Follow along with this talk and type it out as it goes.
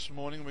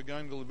morning. We're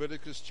going to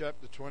Leviticus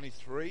chapter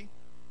 23,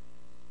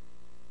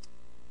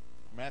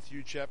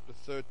 Matthew chapter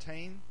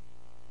 13,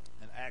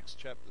 and Acts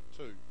chapter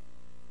 2.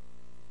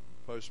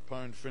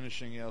 Postponed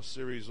finishing our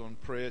series on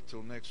prayer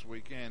till next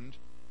weekend.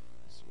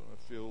 That's what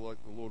I feel like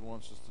the Lord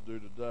wants us to do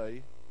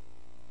today.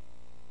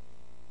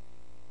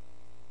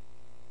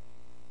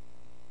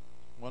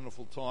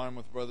 Wonderful time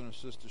with Brother and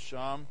Sister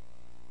Sham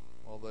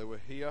while they were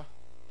here.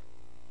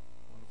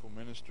 Wonderful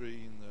ministry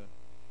in the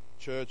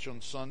church on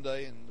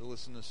Sunday, and to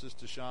listen to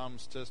Sister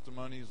Sham's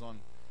testimonies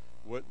on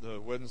the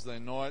Wednesday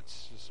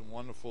nights. Just some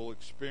wonderful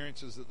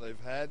experiences that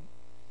they've had,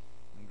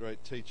 and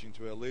great teaching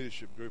to our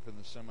leadership group in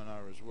the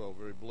seminar as well.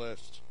 Very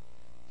blessed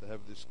to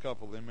have this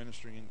couple. They're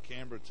ministering in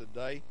Canberra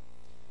today.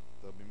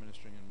 They'll be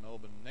ministering in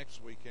Melbourne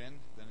next weekend,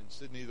 then in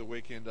Sydney the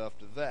weekend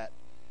after that.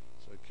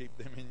 So keep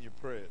them in your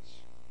prayers.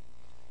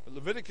 But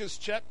Leviticus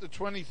chapter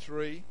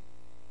 23,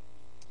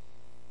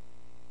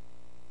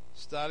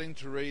 starting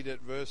to read at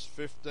verse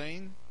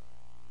 15.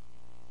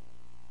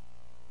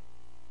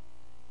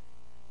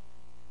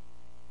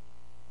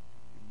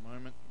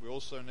 Moment. We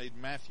also need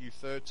Matthew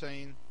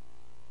 13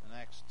 and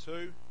Acts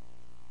 2.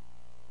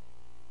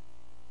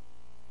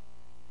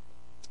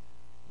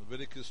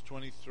 Leviticus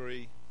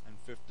 23 and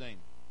 15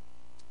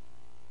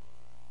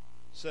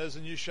 says,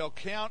 "And you shall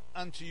count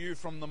unto you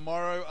from the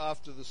morrow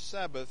after the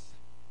Sabbath,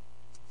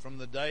 from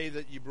the day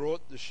that ye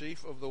brought the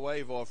sheaf of the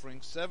wave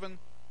offering, 7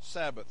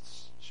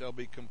 Sabbaths shall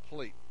be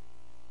complete."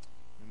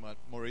 We might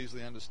more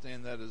easily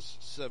understand that as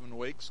 7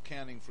 weeks,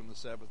 counting from the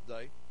Sabbath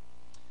day.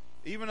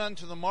 "Even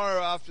unto the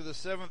morrow after the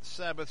 7th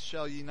Sabbath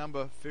shall ye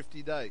number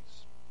 50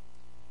 days.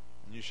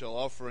 And you shall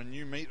offer a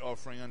new meat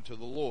offering unto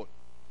the Lord.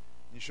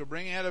 You shall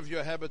bring out of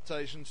your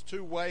habitations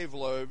 2 wave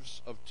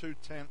loaves of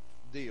 2/10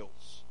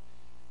 deals.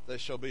 They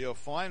shall be of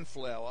fine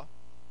flour.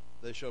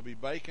 They shall be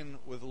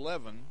baken with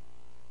leaven.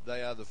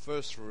 They are the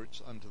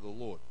firstfruits unto the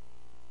Lord.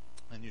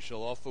 And you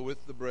shall offer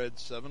with the bread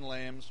 7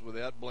 lambs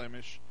without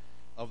blemish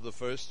of the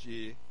first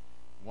year,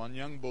 1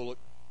 young bullock,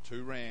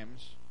 2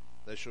 rams.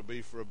 They shall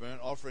be for a burnt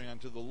offering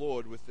unto the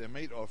Lord with their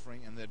meat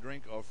offering and their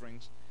drink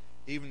offerings,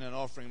 even an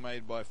offering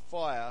made by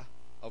fire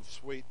of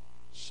sweet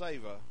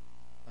savour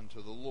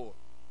unto the Lord."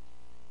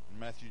 In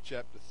Matthew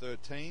chapter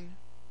 13,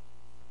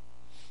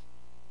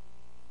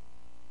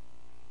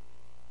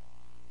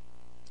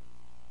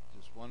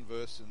 just one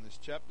verse in this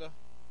chapter,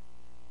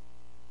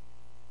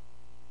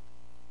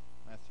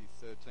 Matthew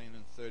 13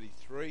 and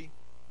 33.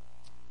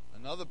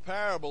 "Another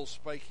parable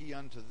spake he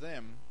unto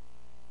them,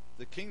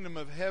 the kingdom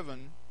of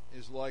heaven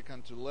is like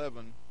unto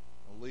leaven,"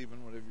 or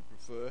leaven, whatever you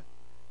prefer,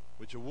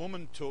 "which a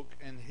woman took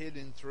and hid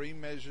in 3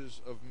 measures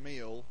of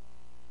meal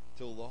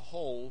till the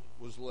whole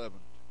was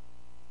leavened."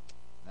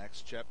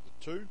 Acts chapter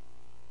 2.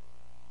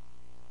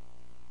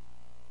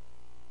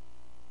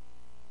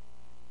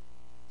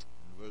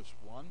 And verse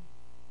 1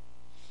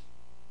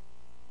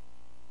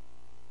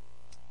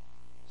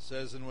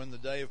 says, "And when the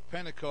day of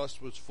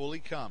Pentecost was fully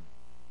come,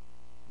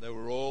 they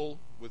were all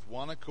with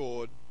one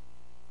accord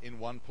in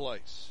one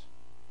place.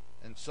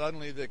 And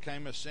suddenly there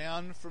came a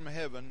sound from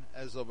heaven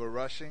as of a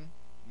rushing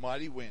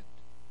mighty wind,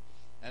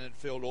 and it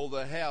filled all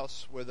the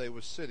house where they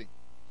were sitting.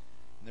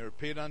 And there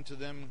appeared unto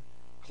them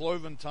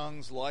cloven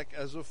tongues like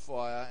as of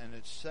fire, and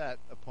it sat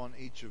upon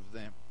each of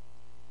them.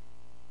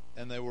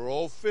 And they were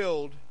all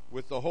filled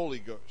with the Holy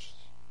Ghost,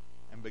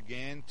 and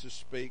began to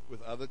speak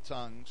with other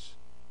tongues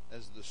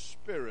as the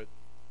Spirit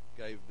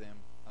gave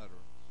them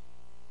utterance."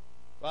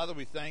 Father,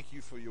 we thank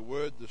you for your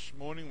word this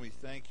morning. We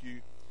thank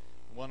you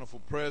wonderful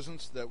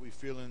presence that we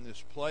feel in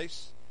this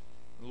place.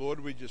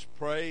 Lord, we just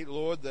pray,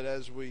 Lord, that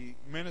as we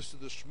minister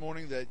this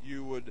morning, that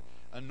you would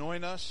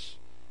anoint us,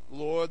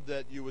 Lord,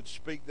 that you would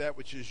speak that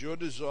which is your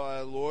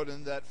desire, Lord,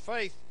 and that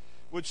faith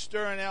would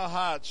stir in our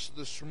hearts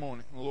this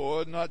morning,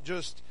 Lord, not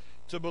just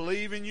to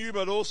believe in you,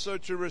 but also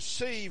to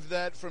receive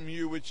that from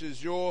you, which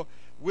is your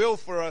will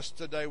for us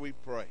today, we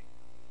pray.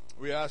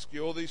 We ask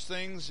you all these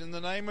things in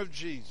the name of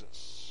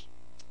Jesus.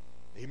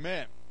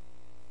 Amen.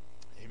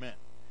 Amen.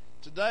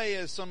 Today,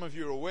 as some of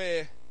you are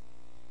aware,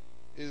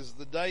 is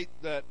the date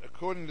that,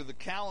 according to the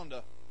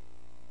calendar,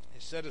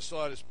 is set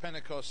aside as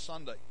Pentecost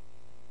Sunday.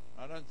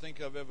 I don't think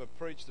I've ever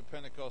preached a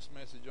Pentecost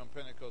message on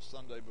Pentecost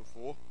Sunday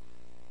before,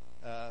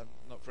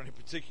 not for any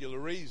particular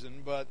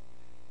reason, but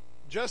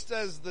just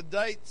as the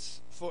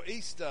dates for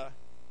Easter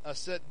are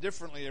set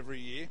differently every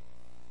year,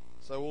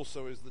 so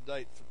also is the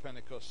date for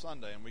Pentecost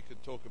Sunday, and we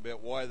could talk about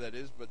why that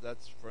is, but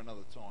that's for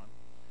another time.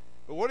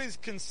 But what is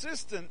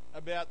consistent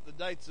about the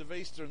dates of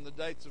Easter and the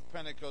dates of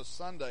Pentecost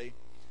Sunday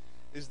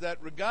is that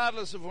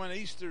regardless of when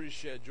Easter is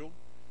scheduled,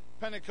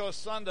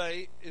 Pentecost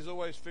Sunday is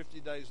always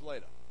 50 days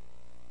later.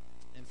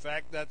 In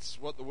fact, that's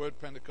what the word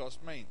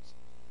Pentecost means.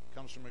 It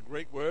comes from a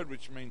Greek word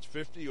which means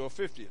 50 or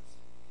 50th.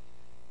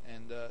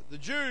 And the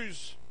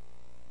Jews,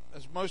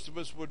 as most of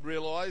us would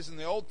realize in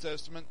the Old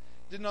Testament,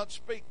 did not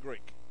speak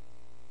Greek.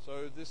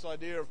 So this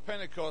idea of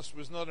Pentecost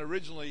was not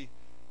originally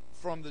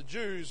from the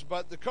Jews,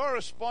 but the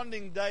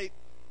corresponding date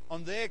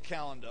on their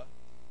calendar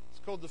is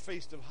called the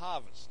Feast of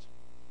Harvest.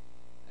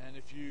 And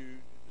if you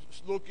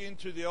look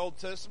into the Old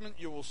Testament,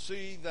 you will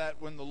see that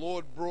when the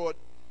Lord brought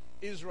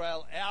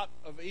Israel out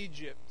of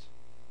Egypt,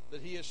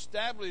 that he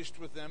established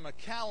with them a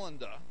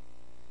calendar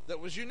that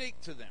was unique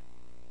to them.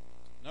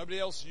 Nobody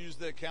else used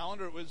their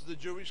calendar. It was the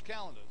Jewish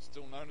calendar. It's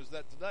still known as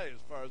that today,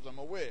 as far as I'm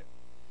aware.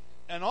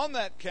 And on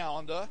that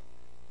calendar,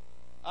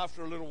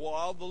 after a little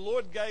while, the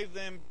Lord gave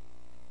them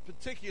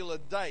particular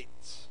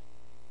dates.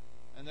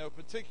 And there were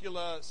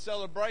particular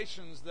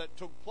celebrations that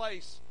took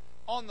place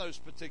on those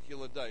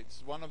particular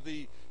dates. One of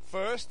the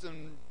first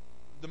and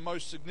the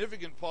most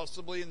significant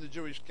possibly in the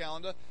Jewish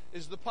calendar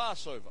is the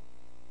Passover,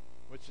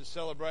 which is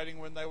celebrating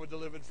when they were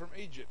delivered from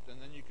Egypt.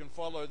 And then you can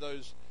follow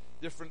those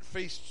different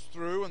feasts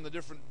through and the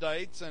different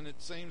dates, and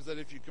it seems that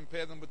if you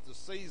compare them with the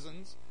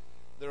seasons,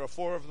 there are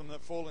 4 of them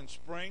that fall in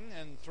spring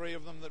and 3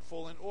 of them that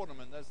fall in autumn,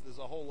 and there's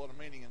a whole lot of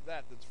meaning in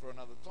that's for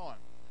another time.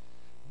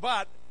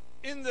 But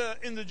in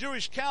the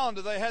Jewish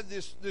calendar, they had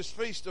this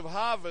feast of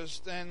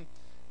harvest, and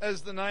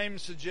as the name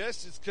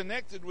suggests, it's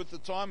connected with the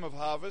time of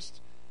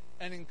harvest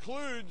and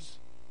includes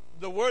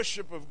the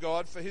worship of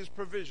God for his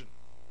provision,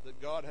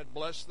 that God had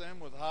blessed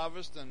them with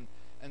harvest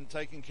and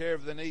taken care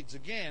of their needs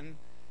again.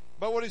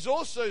 But what is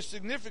also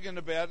significant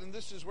about it, and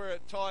this is where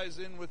it ties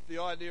in with the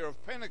idea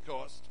of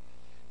Pentecost,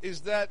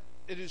 is that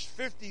it is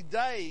 50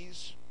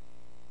 days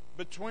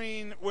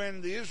between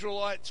when the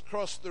Israelites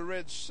crossed the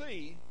Red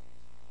Sea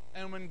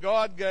and when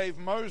God gave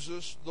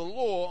Moses the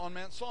law on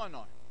Mount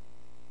Sinai.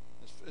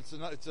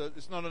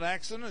 It's not an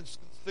accident.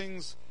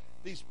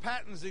 These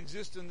patterns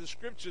exist in the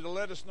Scripture to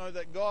let us know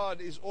that God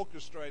is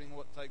orchestrating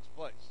what takes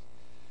place.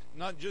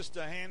 Not just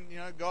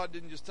God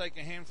didn't just take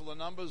a handful of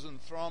numbers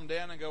and throw them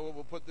down and go, well,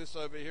 we'll put this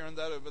over here and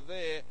that over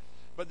there.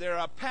 But there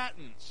are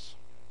patterns.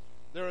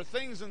 There are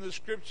things in the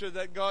Scripture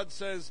that God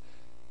says,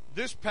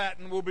 this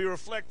pattern will be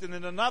reflected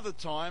in another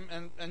time,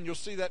 and you'll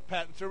see that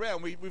pattern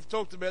throughout. We've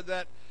talked about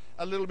that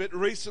a little bit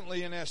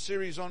recently in our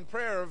series on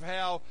prayer, of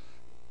how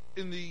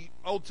in the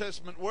Old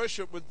Testament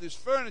worship with this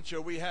furniture,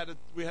 we had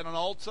an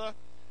altar,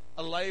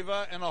 a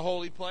laver, and a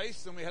holy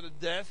place. Then we had a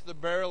death, the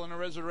burial, and a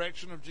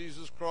resurrection of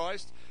Jesus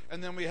Christ.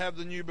 And then we have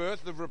the new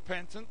birth of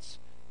repentance,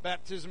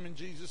 baptism in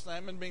Jesus'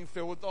 name, and being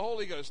filled with the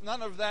Holy Ghost.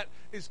 None of that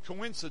is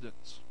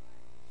coincidence.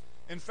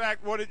 In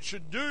fact, what it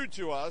should do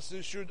to us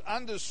is should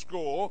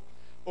underscore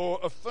or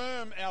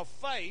affirm our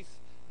faith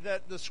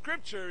that the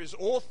Scripture is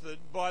authored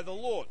by the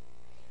Lord.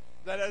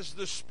 That as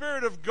the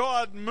Spirit of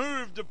God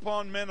moved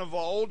upon men of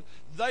old,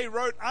 they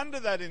wrote under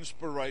that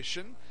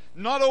inspiration,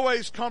 not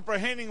always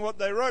comprehending what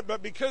they wrote,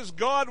 but because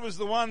God was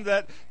the one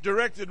that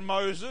directed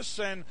Moses,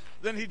 and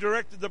then he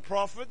directed the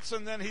prophets,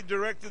 and then he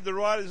directed the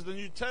writers of the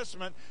New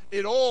Testament,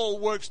 it all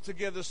works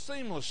together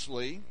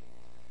seamlessly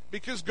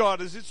because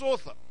God is its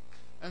author.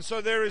 And so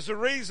there is a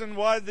reason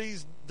why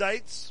these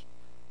dates,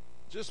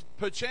 just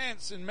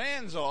perchance in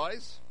man's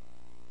eyes,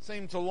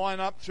 seem to line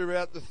up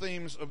throughout the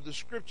themes of the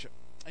Scripture.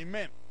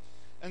 Amen.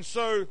 And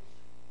so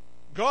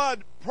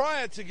God,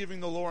 prior to giving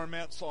the law on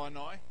Mount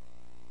Sinai,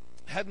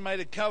 had made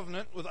a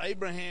covenant with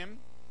Abraham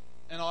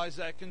and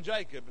Isaac and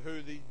Jacob,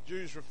 who the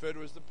Jews refer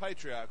to as the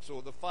patriarchs,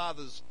 or the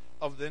fathers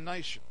of their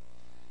nation.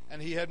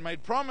 And he had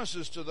made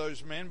promises to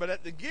those men, but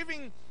at the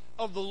giving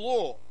of the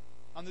law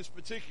on this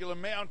particular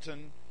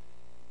mountain,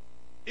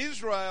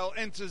 Israel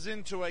enters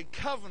into a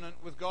covenant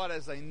with God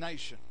as a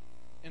nation,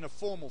 in a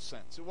formal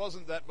sense. It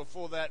wasn't that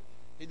before that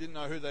he didn't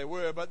know who they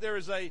were, but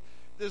there's a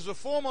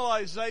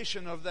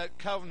formalization of that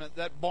covenant,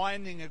 that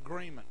binding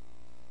agreement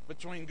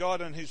between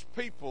God and his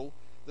people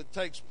that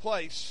takes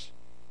place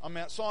on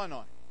Mount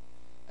Sinai.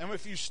 And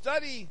if you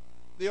study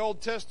the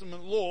Old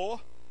Testament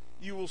law,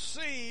 you will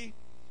see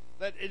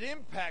that it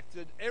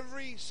impacted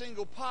every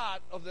single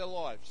part of their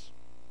lives.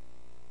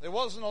 There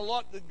wasn't a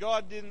lot that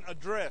God didn't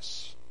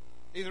address,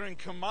 either in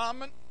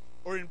commandment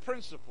or in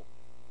principle.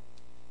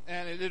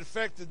 And it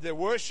affected their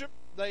worship.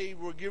 They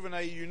were given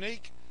a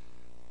unique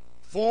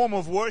form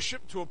of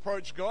worship to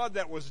approach God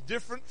that was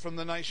different from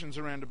the nations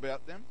around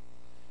about them.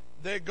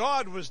 Their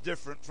God was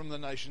different from the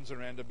nations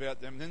around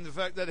about them in the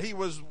fact that he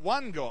was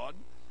one God,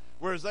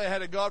 whereas they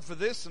had a God for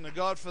this and a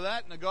God for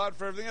that and a God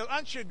for everything else.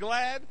 Aren't you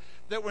glad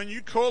that when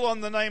you call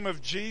on the name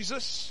of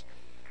Jesus,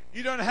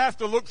 you don't have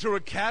to look through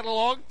a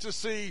catalog to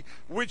see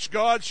which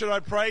God should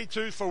I pray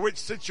to for which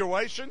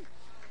situation?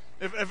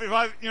 If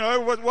I,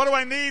 what do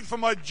I need for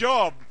my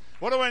job?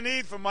 What do I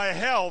need for my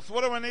health?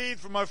 What do I need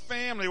for my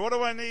family? What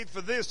do I need for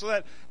this or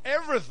that?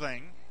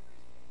 Everything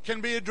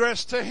can be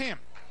addressed to him.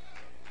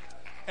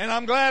 And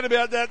I'm glad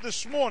about that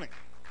this morning.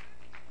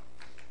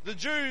 The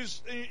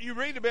Jews, you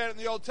read about it in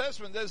the Old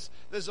Testament,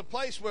 there's a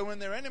place where when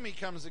their enemy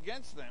comes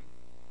against them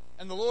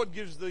and the Lord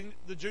gives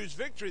the Jews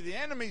victory, the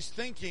enemy's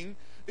thinking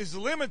is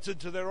limited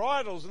to their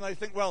idols, and they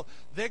think, well,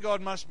 their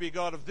God must be a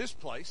God of this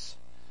place,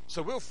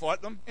 so we'll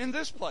fight them in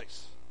this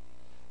place.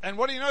 And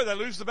what do you know? They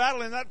lose the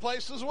battle in that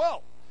place as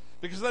well.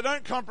 Because they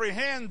don't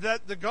comprehend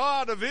that the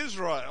God of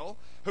Israel,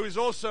 who is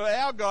also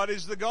our God,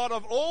 is the God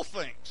of all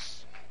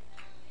things.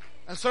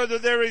 And so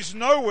that there is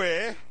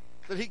nowhere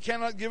that he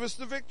cannot give us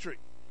the victory.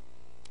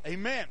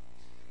 Amen.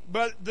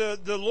 But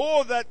the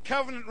law, that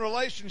covenant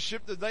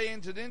relationship that they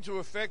entered into,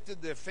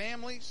 affected their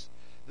families,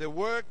 their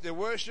work, their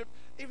worship,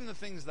 even the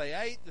things they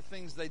ate, the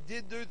things they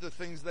did do, the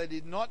things they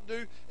did not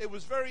do. It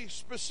was very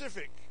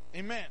specific.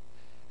 Amen.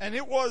 And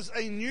it was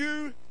a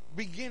new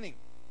beginning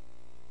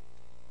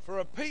for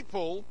a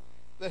people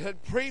that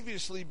had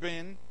previously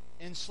been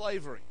in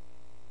slavery.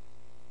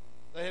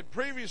 They had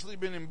previously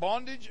been in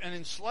bondage and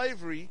in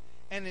slavery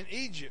and in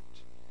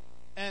Egypt.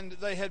 And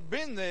they had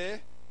been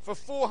there for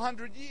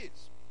 400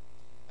 years.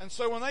 And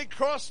so when they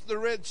crossed the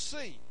Red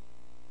Sea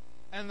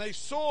and they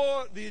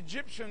saw the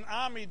Egyptian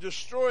army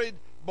destroyed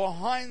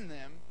behind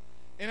them,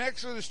 in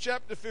Exodus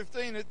chapter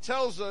 15 it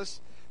tells us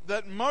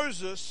that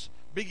Moses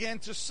began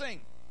to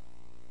sing.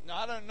 Now,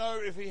 I don't know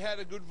if he had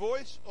a good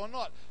voice or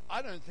not.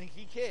 I don't think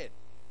he cared.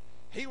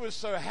 He was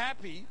so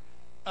happy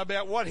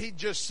about what he'd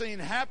just seen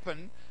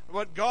happen,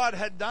 what God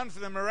had done for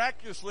them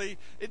miraculously.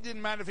 It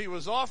didn't matter if he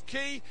was off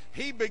key.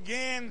 He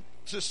began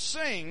to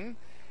sing,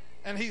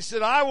 and he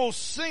said, I will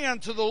sing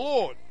unto the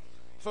Lord,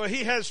 for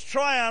he has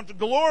triumphed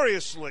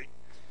gloriously.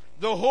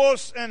 The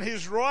horse and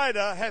his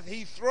rider hath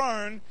he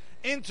thrown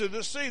into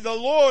the sea. The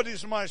Lord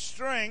is my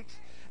strength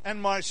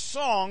and my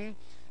song,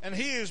 and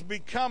he has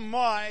become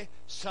my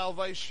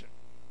salvation.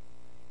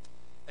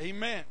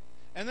 Amen.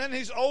 And then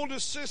his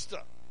oldest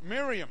sister,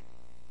 Miriam,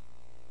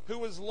 who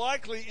was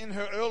likely in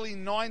her early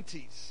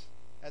 90s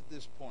at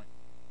this point.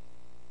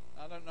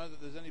 I don't know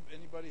that there's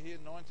anybody here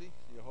 90.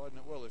 You're hiding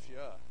it well if you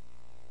are.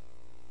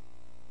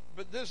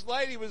 But this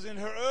lady was in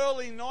her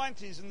early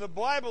 90s, and the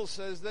Bible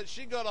says that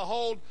she got a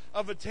hold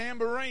of a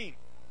tambourine.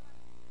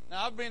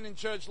 Now, I've been in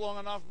church long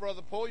enough,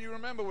 Brother Paul. You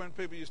remember when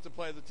people used to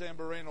play the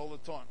tambourine all the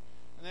time.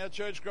 In our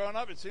church growing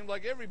up, it seemed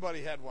like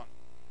everybody had one.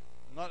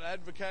 I'm not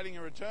advocating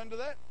a return to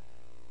that.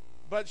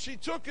 But she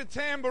took a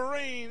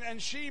tambourine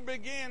and she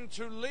began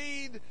to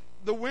lead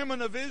the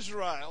women of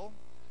Israel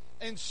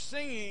in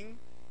singing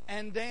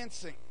and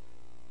dancing.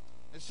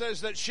 It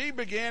says that she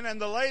began, and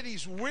the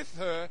ladies with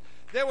her,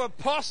 there were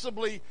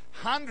possibly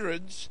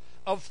hundreds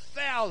of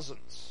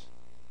thousands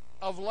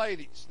of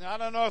ladies. Now, I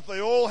don't know if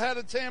they all had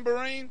a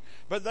tambourine,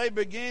 but they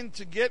began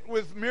to get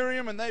with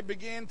Miriam and they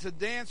began to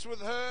dance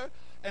with her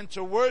and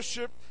to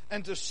worship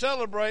and to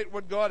celebrate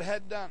what God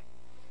had done.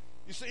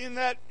 You see, in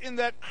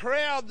that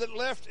crowd that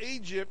left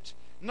Egypt,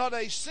 not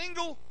a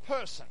single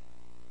person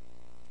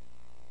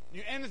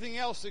knew anything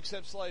else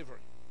except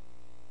slavery.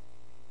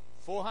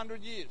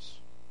 400 years.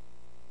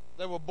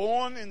 They were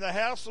born in the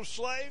house of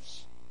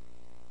slaves.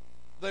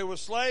 They were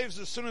slaves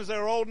as soon as they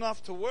were old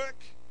enough to work.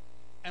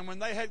 And when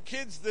they had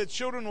kids, their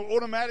children were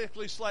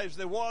automatically slaves.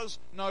 There was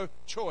no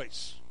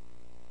choice.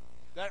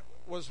 That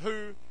was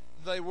who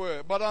they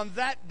were. But on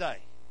that day,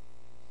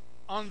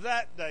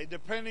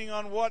 depending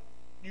on what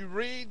you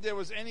read, there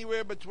was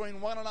anywhere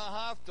between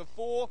 1.5 to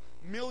 4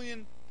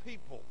 million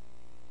people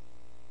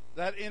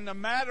that in a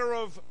matter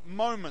of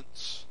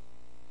moments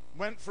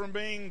went from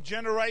being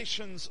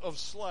generations of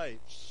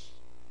slaves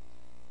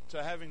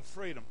to having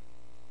freedom,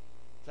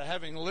 to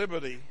having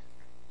liberty,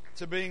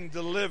 to being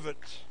delivered.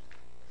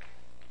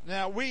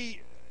 Now,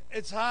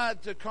 it's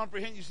hard to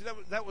comprehend. You see,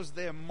 that was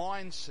their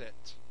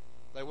mindset.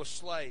 They were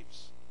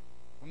slaves.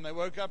 When they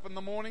woke up in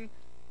the morning,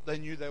 they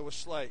knew they were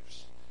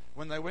slaves.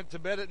 When they went to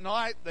bed at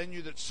night, they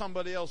knew that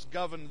somebody else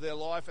governed their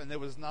life and there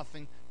was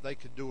nothing they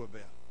could do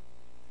about it.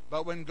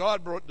 But when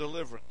God brought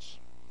deliverance,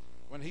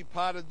 when he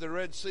parted the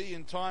Red Sea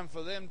in time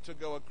for them to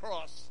go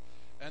across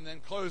and then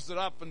closed it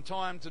up in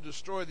time to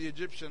destroy the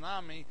Egyptian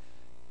army,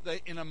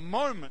 in a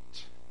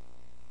moment,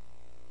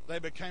 they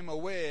became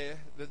aware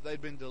that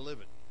they'd been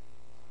delivered,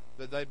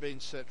 that they'd been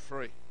set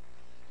free.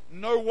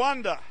 No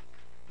wonder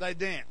they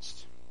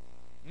danced.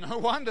 No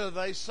wonder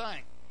they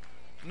sang.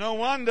 No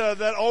wonder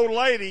that old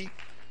lady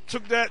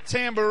took that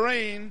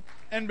tambourine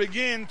and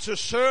began to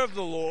serve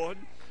the Lord,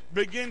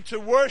 begin to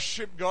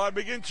worship God,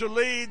 begin to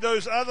lead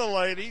those other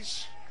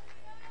ladies.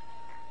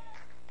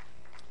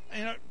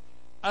 You know,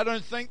 I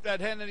don't think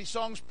they'd had any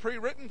songs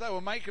pre-written. They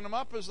were making them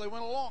up as they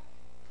went along.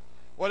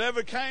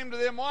 Whatever came to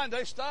their mind,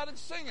 they started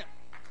singing.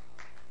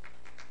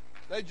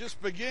 They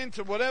just began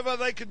to, whatever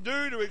they could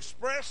do to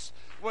express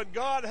what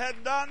God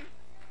had done.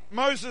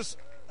 Moses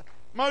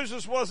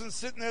wasn't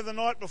sitting there the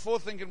night before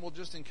thinking, well,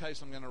 just in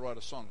case I'm going to write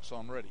a song, so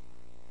I'm ready.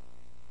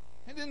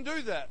 He didn't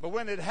do that. But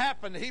when it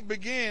happened, he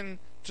began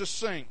to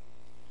sing.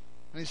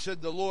 And he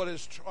said, the Lord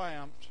has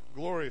triumphed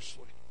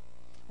gloriously.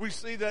 We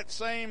see that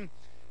same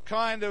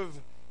kind of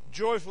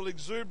joyful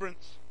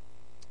exuberance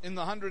in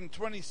the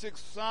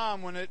 126th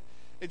Psalm when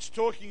it's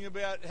talking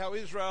about how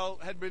Israel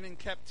had been in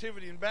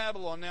captivity in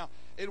Babylon. Now,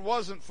 it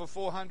wasn't for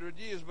 400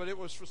 years, but it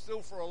was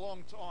still for a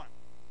long time.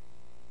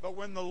 But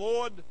when the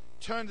Lord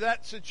turned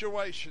that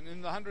situation,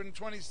 in the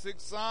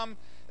 126th Psalm,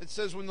 it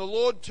says, when the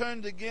Lord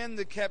turned again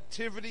the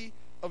captivity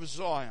of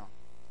Zion,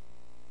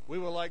 we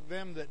were like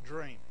them that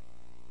dream.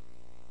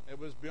 It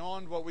was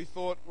beyond what we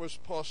thought was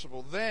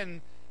possible.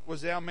 Then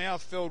was our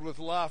mouth filled with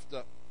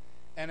laughter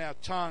and our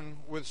tongue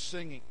with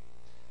singing.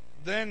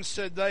 Then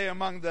said they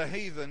among the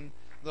heathen,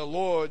 the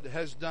Lord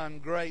has done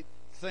great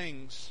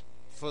things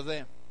for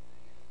them.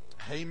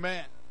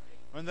 Amen.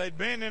 When they'd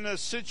been in a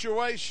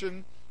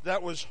situation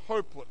that was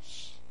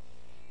hopeless,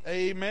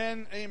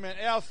 Amen. Amen.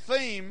 Our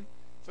theme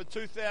for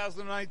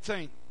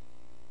 2018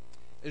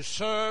 is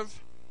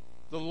serve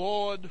the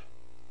Lord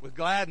with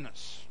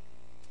gladness.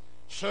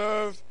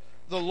 Serve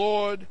the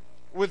Lord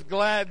with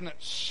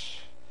gladness.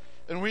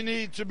 And we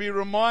need to be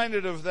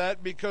reminded of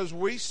that because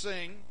we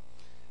sing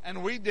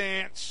and we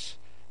dance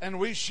and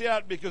we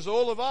shout because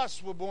all of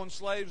us were born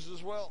slaves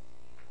as well.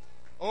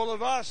 All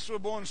of us were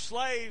born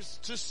slaves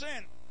to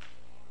sin.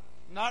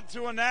 Not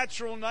to a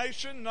natural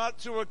nation, not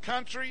to a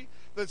country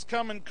that's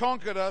come and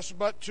conquered us,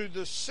 but to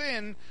the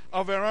sin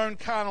of our own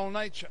carnal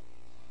nature.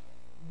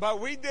 But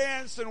we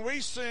dance and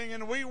we sing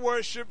and we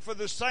worship for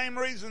the same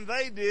reason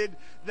they did,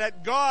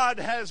 that God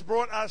has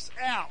brought us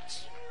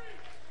out.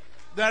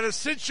 That a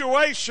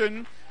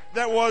situation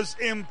that was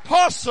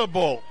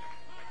impossible.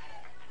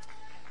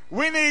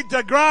 We need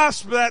to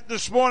grasp that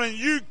this morning.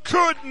 You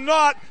could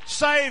not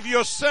save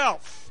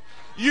yourself.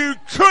 You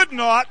could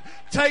not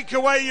take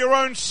away your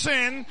own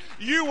sin.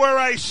 You were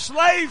a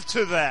slave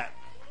to that.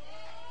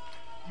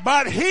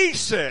 But He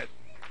said,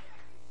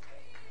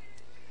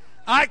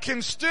 I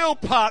can still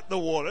part the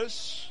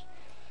waters.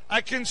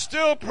 I can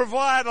still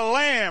provide a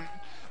lamb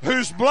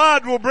whose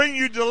blood will bring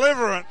you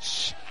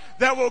deliverance,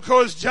 that will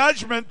cause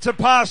judgment to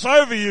pass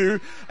over you,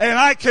 and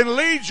I can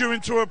lead you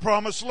into a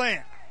promised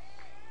land.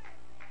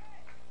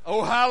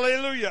 Oh,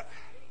 hallelujah.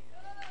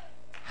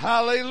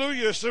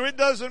 Hallelujah. So it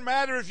doesn't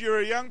matter if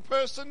you're a young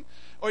person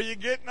or you're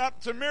getting up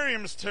to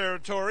Miriam's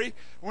territory.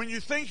 When you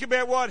think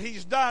about what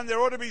He's done, there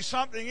ought to be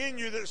something in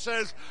you that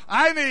says,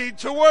 I need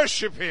to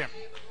worship Him.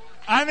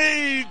 I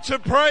need to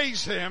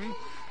praise Him.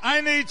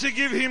 I need to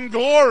give Him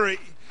glory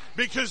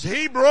because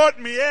He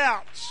brought me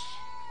out.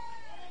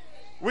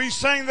 We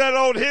sang that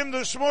old hymn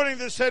this morning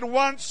that said,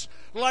 once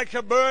like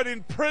a bird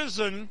in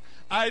prison,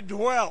 I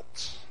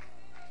dwelt.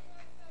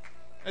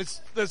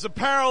 There's a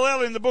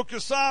parallel in the book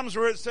of Psalms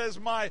where it says,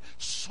 my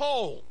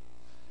soul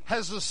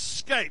has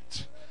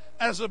escaped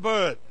as a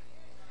bird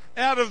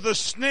out of the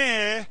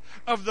snare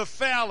of the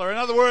fowler. In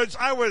other words,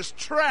 I was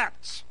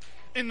trapped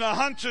in the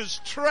hunter's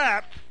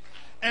trap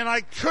and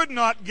I could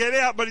not get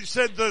out. But He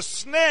said, the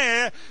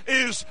snare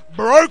is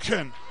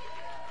broken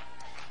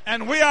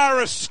and we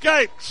are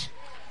escaped.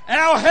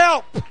 Our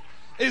help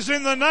is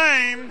in the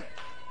name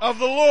of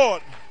the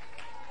Lord.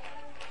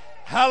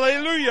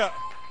 Hallelujah.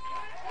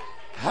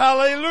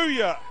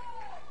 Hallelujah.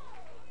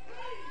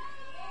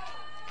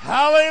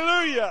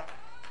 Hallelujah.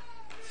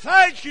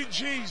 Thank you,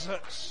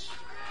 Jesus.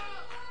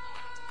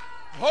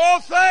 Oh,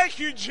 thank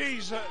you,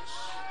 Jesus.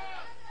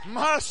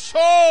 My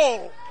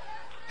soul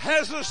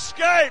has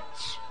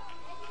escaped.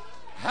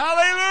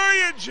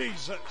 Hallelujah,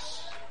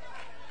 Jesus.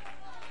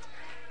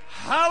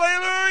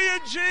 Hallelujah,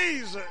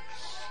 Jesus.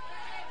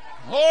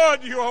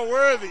 Lord, you are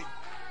worthy.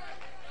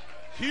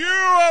 You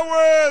are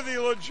worthy,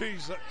 Lord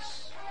Jesus.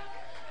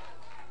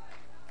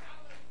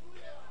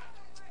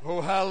 Oh,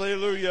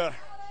 hallelujah.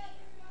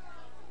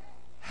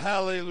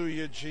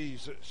 Hallelujah,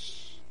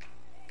 Jesus.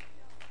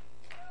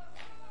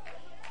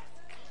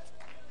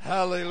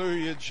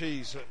 Hallelujah,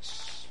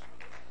 Jesus.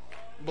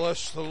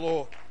 Bless the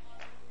Lord.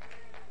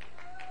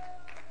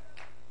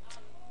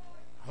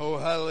 Oh,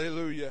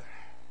 hallelujah.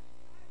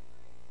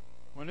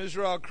 When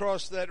Israel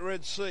crossed that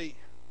Red Sea,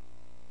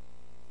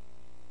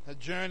 a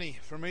journey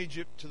from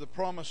Egypt to the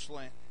Promised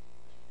Land,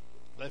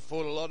 they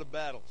fought a lot of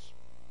battles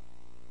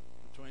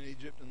between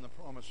Egypt and the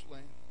Promised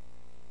Land.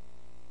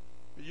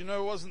 But you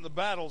know, it wasn't the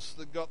battles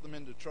that got them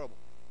into trouble.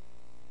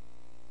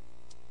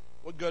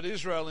 What got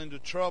Israel into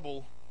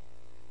trouble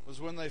was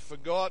when they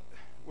forgot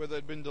where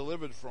they'd been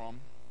delivered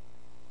from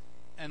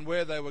and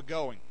where they were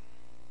going,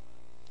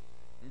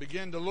 and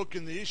began to look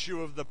in the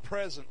issue of the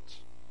present.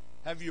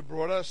 Have you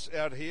brought us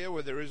out here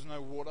where there is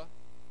no water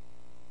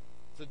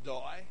to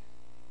die?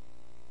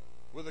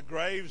 Were the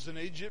graves in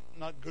Egypt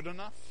not good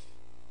enough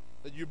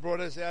that you brought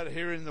us out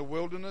here in the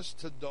wilderness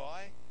to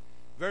die?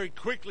 Very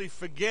quickly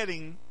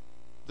forgetting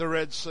the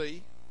Red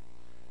Sea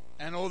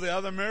and all the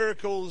other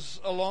miracles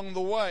along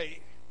the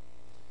way.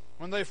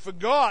 When they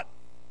forgot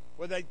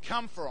where they'd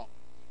come from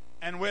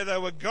and where they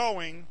were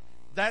going,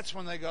 that's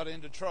when they got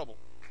into trouble.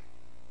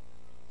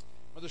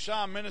 Mother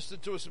Shah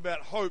ministered to us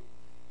about hope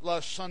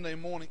last Sunday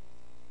morning.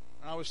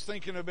 And I was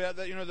thinking about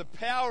that. You know, the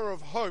power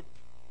of hope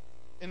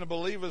in a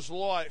believer's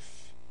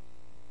life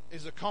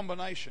is a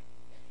combination.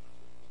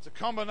 It's a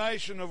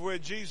combination of where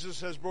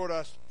Jesus has brought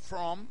us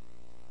from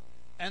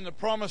and the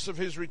promise of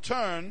His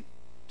return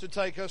to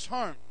take us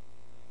home.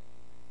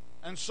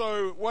 And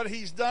so what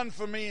He's done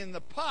for me in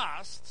the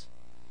past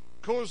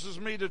causes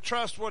me to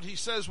trust what He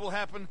says will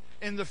happen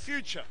in the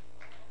future.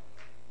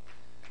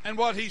 And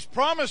what He's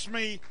promised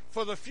me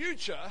for the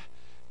future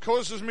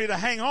causes me to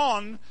hang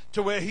on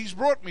to where He's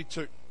brought me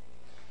to.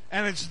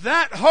 And it's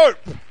that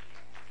hope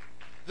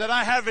that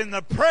I have in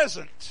the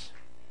present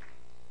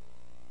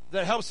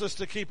that helps us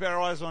to keep our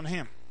eyes on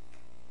Him.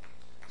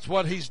 It's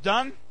what He's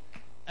done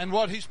and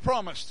what He's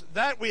promised.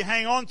 That we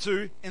hang on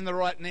to in the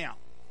right now.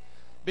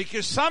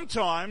 Because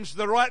sometimes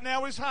the right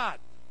now is hard.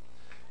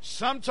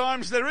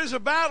 Sometimes there is a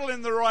battle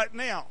in the right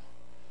now.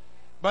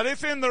 But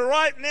if in the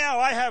right now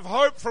I have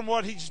hope from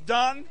what He's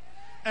done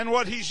and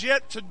what He's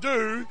yet to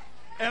do,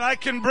 and I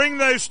can bring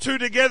those two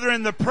together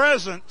in the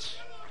present,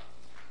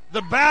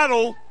 the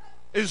battle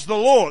is the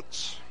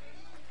Lord's,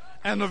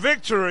 and the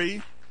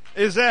victory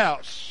is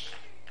ours.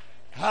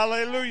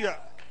 Hallelujah.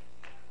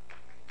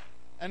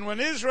 And when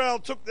Israel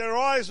took their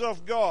eyes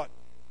off God,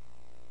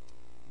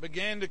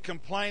 began to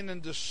complain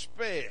and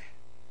despair,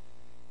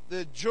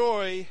 their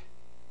joy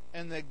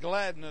and their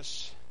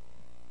gladness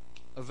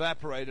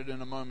evaporated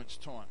in a moment's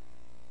time.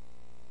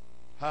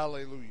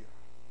 Hallelujah.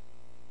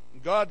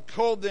 God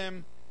called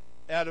them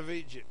out of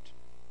Egypt.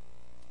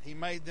 He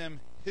made them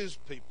His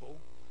people.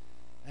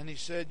 And He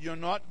said, you're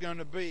not going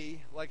to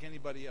be like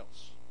anybody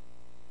else.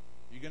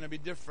 You're going to be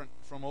different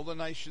from all the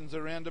nations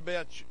around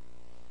about you.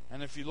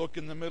 And if you look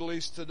in the Middle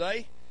East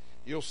today,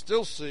 you'll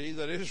still see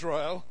that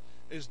Israel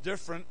is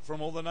different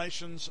from all the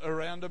nations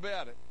around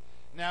about it.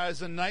 Now,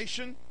 as a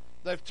nation,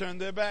 they've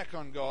turned their back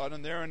on God,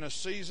 and they're in a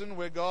season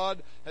where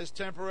God has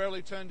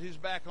temporarily turned His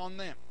back on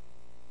them.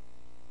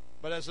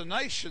 But as a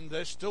nation,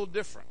 they're still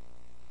different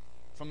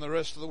from the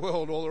rest of the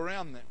world all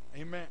around them.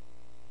 Amen.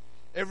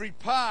 Every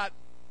part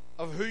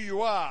of who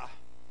you are,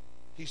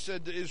 He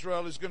said to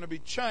Israel, is going to be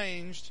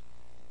changed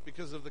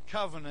because of the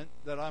covenant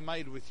that I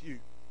made with you.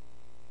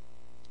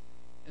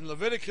 In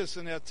Leviticus,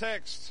 in our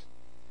text,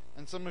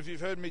 and some of you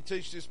have heard me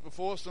teach this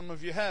before, some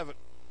of you haven't,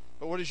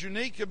 but what is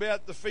unique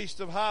about the Feast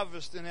of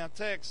Harvest in our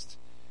text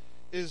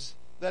is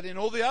that in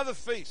all the other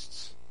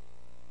feasts,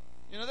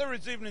 there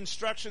is even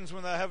instructions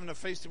when they're having a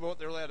feast about what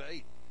they're allowed to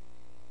eat.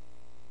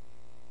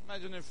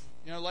 Imagine if,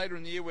 later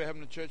in the year we're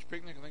having a church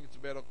picnic, I think it's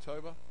about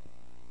October.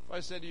 If I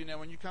said to you, now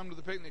when you come to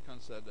the picnic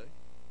on Saturday,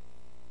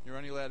 you're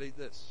only allowed to eat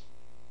this.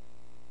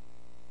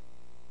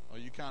 Or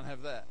you can't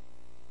have that.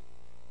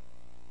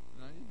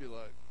 You'd be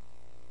like,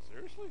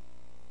 seriously?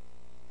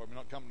 Probably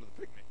not coming to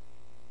the picnic.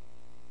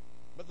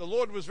 But the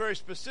Lord was very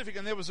specific,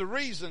 and there was a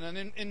reason.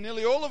 And in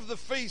nearly all of the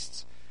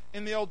feasts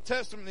in the Old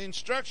Testament, the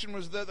instruction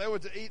was that they were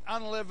to eat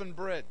unleavened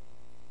bread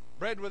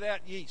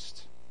without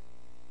yeast,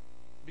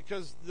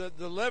 because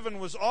the leaven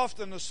was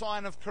often a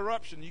sign of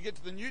corruption. You get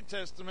to the New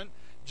Testament,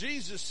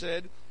 Jesus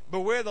said,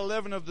 beware the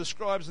leaven of the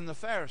scribes and the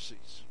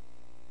Pharisees.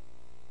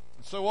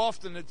 And so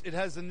often it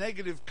has a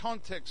negative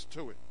context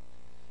to it.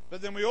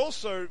 But then we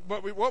also,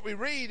 what we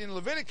read in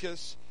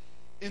Leviticus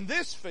in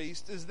this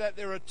feast is that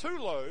there are 2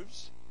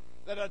 loaves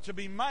that are to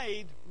be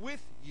made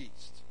with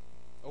yeast,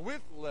 or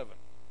with leaven.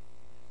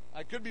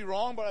 I could be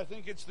wrong, but I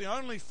think it's the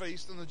only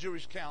feast in the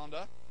Jewish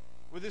calendar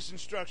where this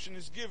instruction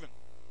is given.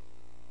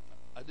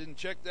 I didn't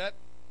check that.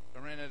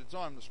 I ran out of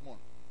time this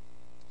morning.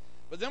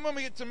 But then when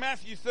we get to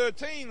Matthew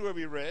 13, where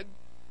we read,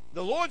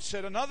 the Lord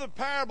said, another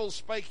parable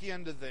spake He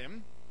unto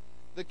them,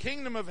 the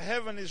kingdom of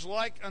heaven is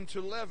like unto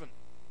leaven.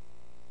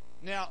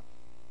 Now,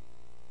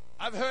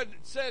 I've heard it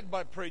said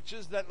by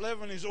preachers that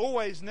leaven is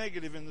always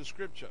negative in the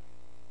Scripture.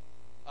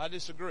 I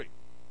disagree.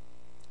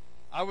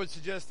 I would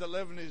suggest that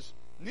leaven is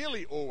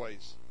nearly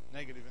always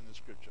negative in the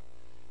Scripture.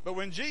 But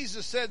when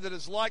Jesus said that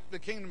it's like the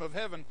kingdom of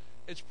heaven,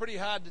 it's pretty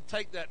hard to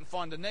take that and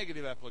find a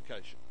negative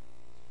application.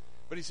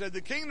 But He said,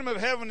 the kingdom of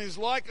heaven is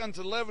like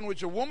unto leaven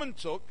which a woman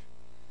took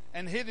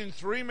and hid in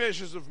 3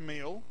 measures of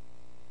meal.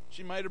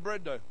 She made a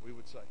bread dough, we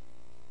would say,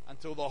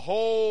 until the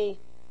whole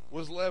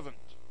was leavened.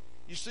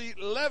 You see,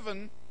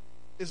 leaven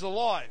is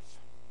alive.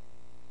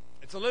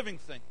 It's a living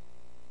thing.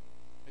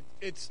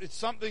 It's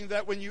something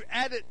that when you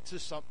add it to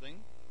something,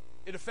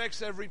 it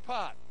affects every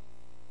part.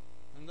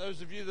 And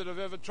those of you that have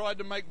ever tried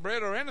to make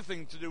bread or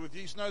anything to do with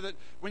yeast know that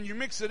when you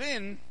mix it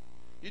in,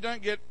 you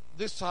don't get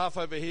this half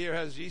over here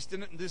has yeast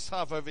in it and this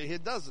half over here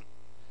doesn't.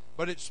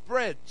 But it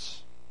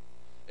spreads.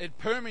 It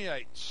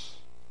permeates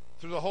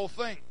through the whole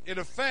thing. It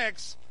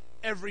affects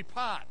every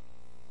part.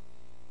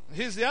 And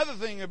here's the other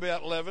thing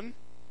about leaven.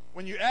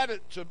 When you add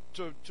it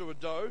to a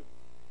dough,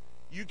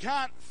 you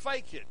can't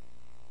fake it.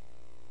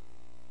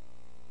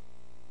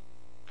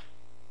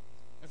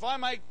 If I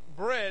make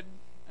bread,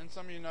 and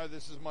some of you know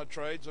this is my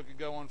trade, so I could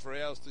go on for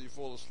hours till you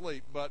fall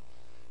asleep, but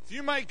if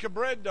you make a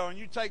bread dough and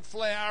you take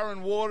flour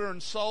and water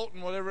and salt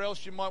and whatever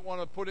else you might want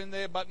to put in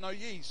there, but no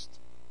yeast,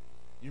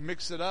 you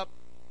mix it up,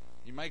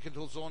 you make it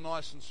till it's all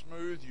nice and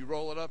smooth, you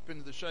roll it up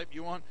into the shape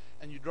you want,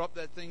 and you drop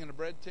that thing in a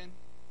bread tin,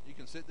 you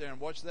can sit there and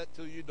watch that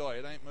till you die.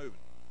 It ain't moving.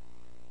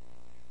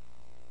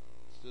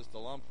 It's just a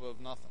lump of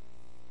nothing.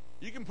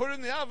 You can put it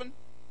in the oven,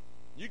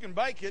 you can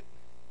bake it,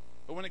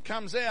 but when it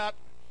comes out,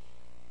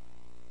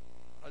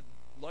 I'd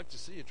like to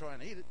see you try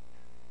and eat it.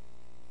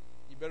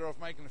 You're better off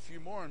making a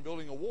few more and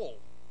building a wall,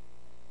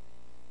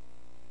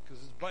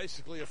 because it's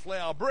basically a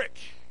flour brick.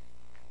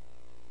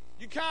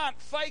 You can't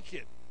fake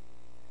it.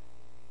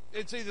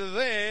 It's either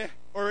there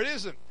or it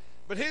isn't.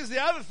 But here's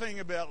the other thing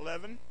about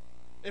leaven.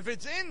 If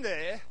it's in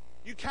there,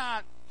 you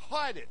can't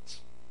hide it,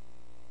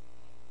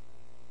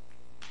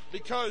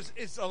 because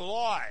it's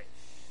alive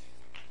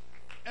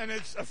and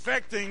it's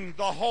affecting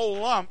the whole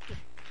lump.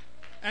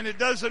 And it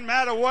doesn't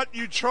matter what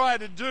you try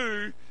to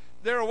do.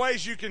 There are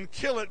ways you can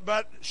kill it,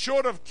 but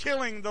short of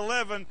killing the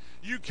leaven,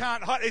 you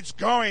can't hide. It's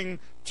going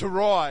to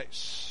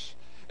rise.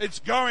 It's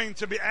going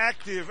to be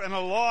active and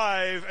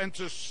alive and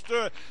to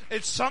stir.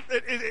 It's something.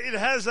 It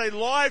has a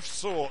life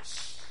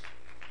source.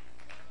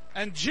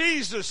 And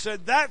Jesus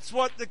said that's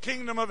what the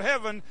kingdom of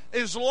heaven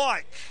is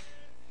like.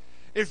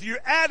 If you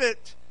add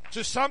it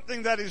to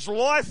something that is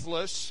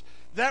lifeless,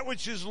 that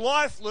which is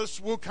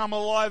lifeless will come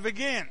alive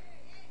again.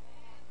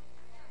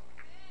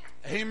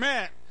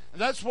 Amen.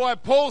 And that's why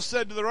Paul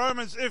said to the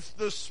Romans, if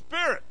the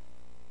Spirit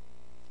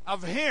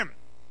of Him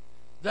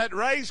that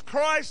raised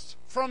Christ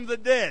from the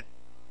dead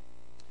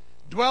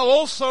dwell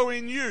also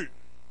in you,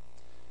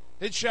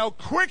 it shall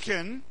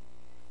quicken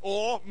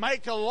or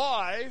make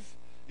alive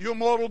your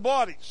mortal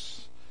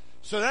bodies.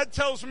 So that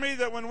tells me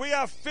that when we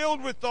are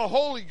filled with the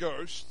Holy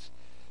Ghost,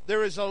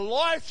 there is a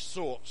life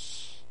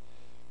source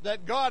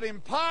that God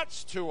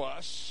imparts to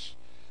us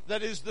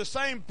that is the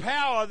same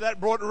power that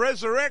brought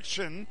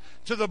resurrection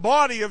to the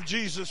body of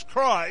Jesus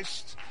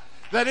Christ,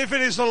 that if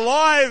it is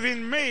alive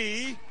in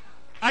me,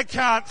 I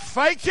can't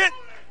fake it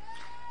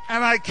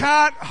and I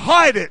can't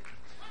hide it,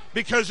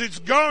 because it's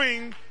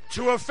going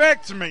to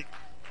affect me.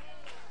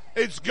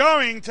 It's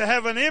going to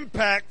have an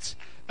impact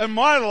in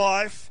my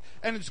life,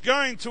 and it's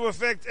going to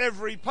affect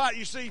every part.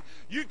 You see,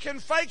 you can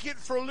fake it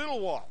for a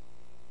little while,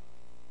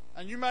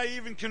 and you may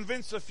even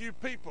convince a few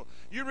people.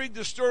 You read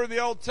the story of the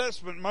Old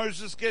Testament.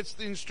 Moses gets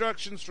the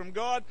instructions from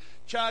God,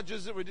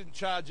 charges it. We didn't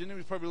charge him. He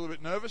was probably a little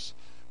bit nervous.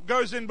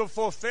 Goes in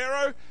before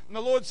Pharaoh, and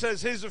the Lord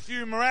says, here's a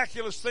few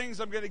miraculous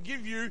things I'm going to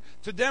give you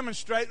to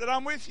demonstrate that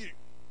I'm with you.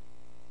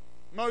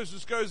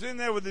 Moses goes in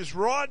there with this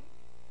rod,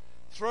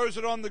 throws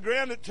it on the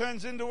ground, it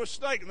turns into a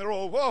snake, and they're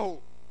all,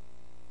 whoa.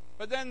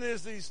 But then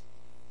there's these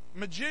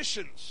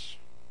magicians,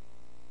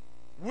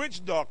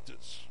 witch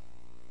doctors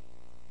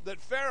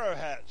that Pharaoh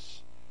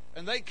has,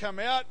 and they come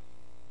out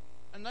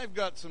and they've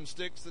got some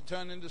sticks that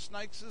turn into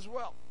snakes as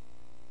well.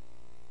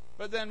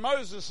 But then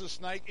Moses'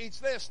 snake eats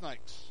their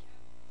snakes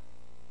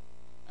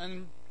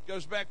and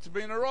goes back to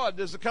being a rod.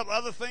 There's a couple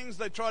other things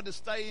they tried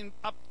to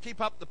keep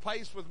up the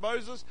pace with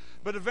Moses,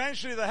 but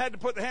eventually they had to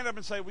put their hand up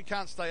and say, we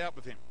can't stay up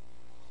with him.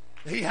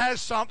 He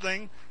has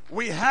something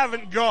we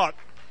haven't got.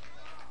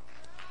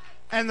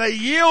 And they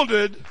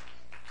yielded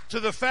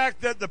to the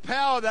fact that the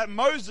power that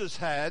Moses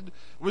had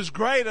was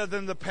greater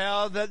than the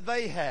power that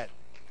they had.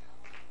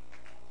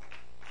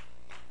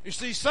 You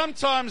see,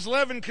 sometimes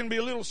leaven can be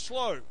a little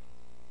slow,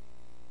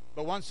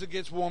 but once it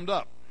gets warmed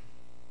up,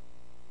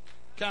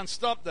 can't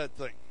stop that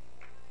thing.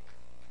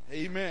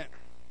 Amen.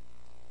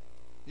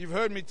 You've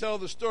heard me tell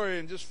the story,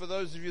 and just for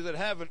those of you that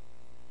haven't,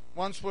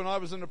 once when I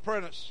was an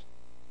apprentice,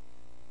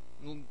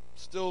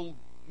 still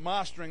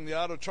mastering the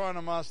art, or trying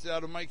to master the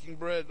art of making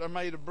bread, I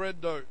made a bread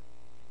dough,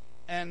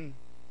 and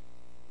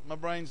my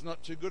brain's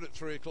not too good at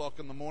 3 o'clock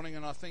in the morning,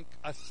 and I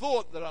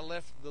thought that I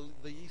left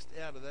the yeast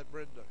out of that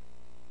bread dough.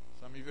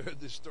 Some of you have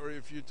heard this story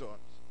a few times.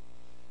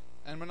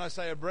 And when I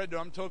say a bread dough,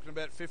 I'm talking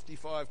about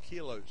 55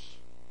 kilos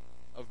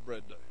of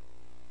bread dough.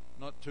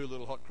 Not 2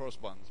 little hot cross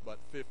buns, but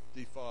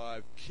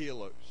 55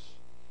 kilos.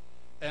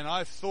 And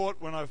I thought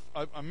when I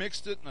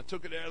mixed it and I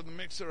took it out of the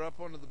mixer up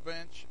onto the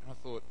bench, and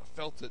I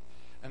felt it,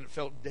 and it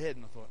felt dead,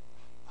 and I thought,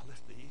 I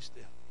left the yeast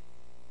out.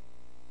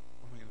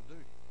 What am I going to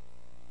do?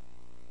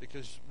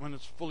 Because when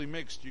it's fully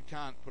mixed, you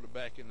can't put it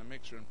back in the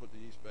mixer and put the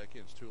yeast back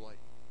in. It's too late.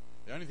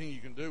 The only thing you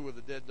can do with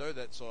a dead dough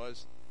that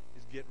size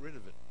is get rid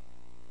of it.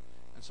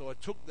 And so I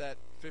took that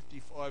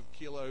 55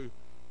 kilo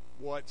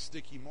white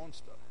sticky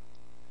monster,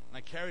 and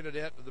I carried it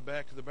out to the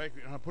back of the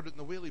bakery, and I put it in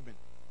the wheelie bin.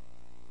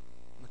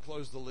 And I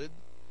closed the lid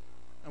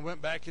and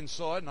went back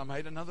inside, and I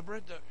made another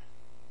bread dough.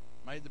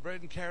 Made the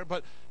bread and carried.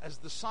 But as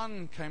the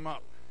sun came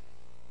up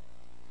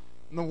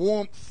and the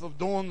warmth of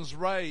dawn's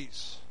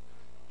rays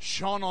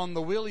shone on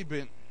the wheelie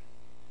bin,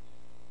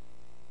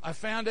 I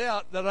found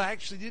out that I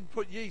actually did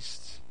put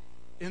yeast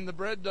in the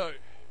bread dough.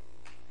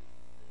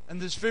 And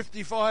this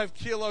 55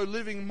 kilo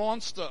living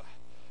monster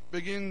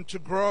began to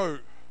grow,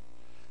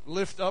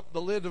 lift up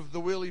the lid of the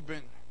wheelie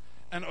bin,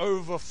 and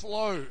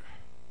overflow.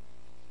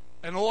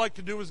 And all I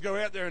could do was go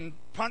out there and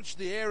punch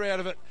the air out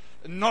of it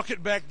and knock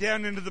it back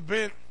down into the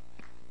bin,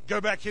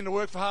 go back into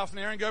work for half an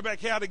hour and go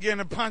back out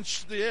again and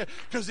punch the air,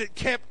 because it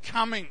kept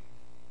coming.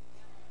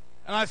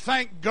 And I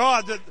thank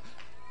God that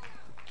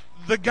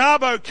the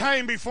garbo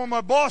came before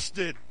my boss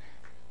did.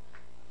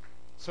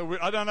 So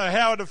I don't know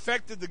how it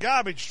affected the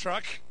garbage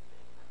truck.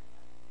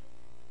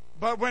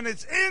 But when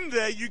it's in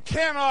there, you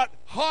cannot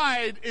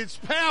hide its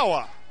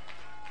power.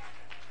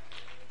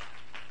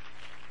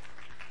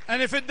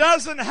 And if it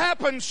doesn't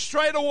happen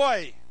straight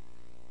away,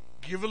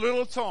 give a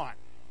little time.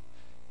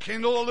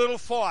 Kindle a little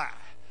fire.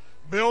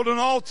 Build an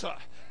altar.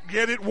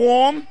 Get it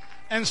warm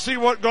and see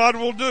what God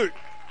will do.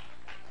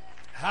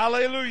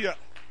 Hallelujah.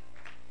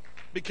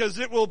 Because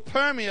it will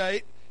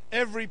permeate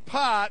every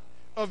part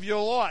of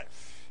your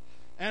life.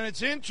 And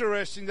it's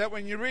interesting that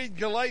when you read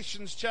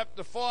Galatians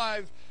chapter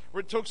 5,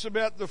 where it talks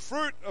about the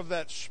fruit of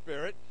that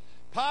Spirit,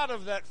 part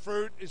of that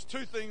fruit is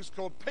 2 things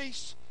called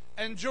peace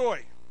and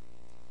joy.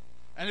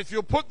 And if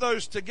you'll put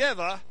those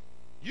together,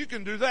 you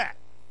can do that.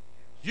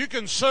 You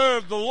can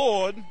serve the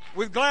Lord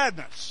with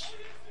gladness.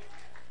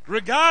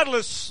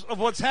 Regardless of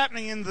what's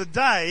happening in the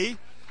day,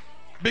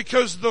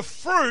 Because the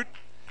fruit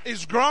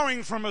is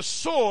growing from a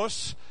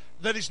source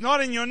that is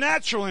not in your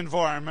natural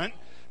environment,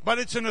 but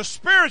it's in a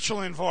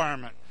spiritual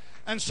environment.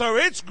 And so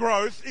its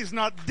growth is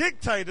not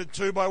dictated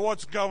to by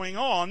what's going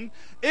on.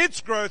 Its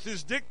growth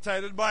is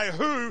dictated by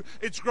who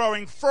it's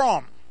growing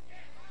from.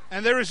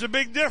 And there is a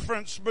big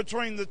difference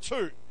between the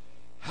two.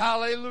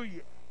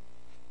 Hallelujah.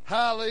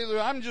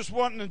 Hallelujah. I'm just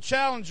wanting to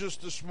challenge us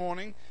this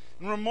morning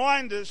and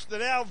remind us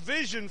that our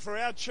vision for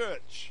our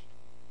church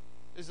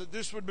is that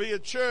this would be a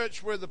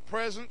church where the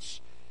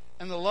presence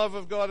and the love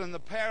of God and the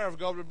power of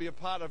God would be a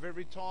part of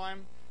every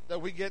time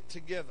that we get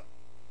together.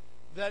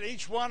 That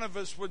each one of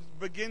us would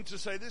begin to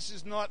say, this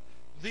is not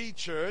the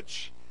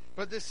church,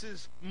 but this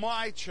is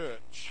my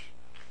church.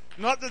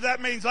 Not that that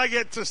means I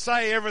get to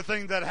say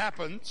everything that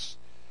happens,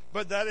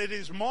 but that it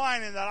is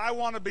mine and that I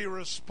want to be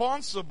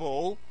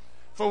responsible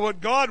for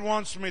what God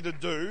wants me to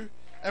do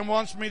and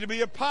wants me to be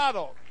a part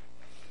of.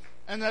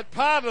 And that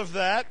part of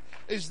that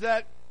is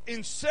that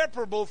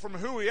inseparable from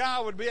who we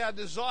are would be our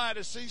desire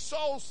to see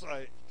souls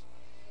saved,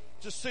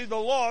 to see the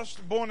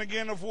lost born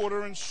again of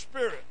water and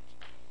spirit.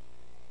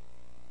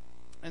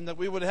 And that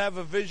we would have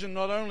a vision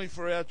not only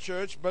for our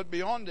church, but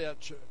beyond our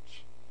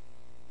church.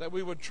 That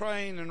we would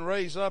train and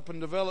raise up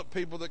and develop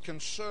people that can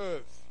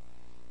serve,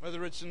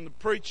 whether it's in the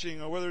preaching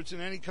or whether it's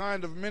in any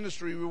kind of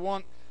ministry. We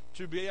want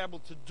to be able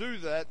to do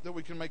that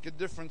we can make a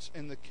difference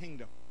in the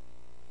kingdom.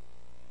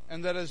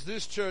 And that as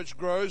this church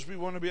grows, we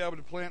want to be able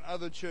to plant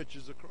other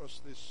churches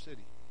across this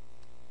city.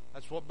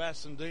 That's what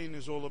Bassendean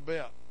is all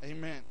about.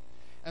 Amen.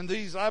 And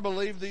I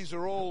believe these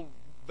are all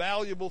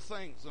valuable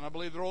things, and I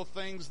believe they're all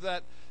things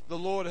that the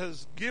Lord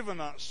has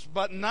given us,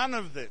 but none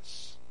of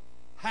this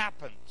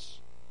happens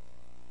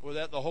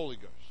without the Holy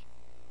Ghost.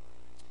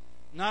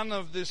 None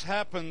of this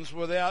happens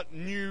without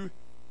new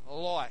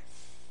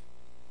life.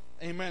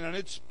 Amen. And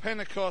it's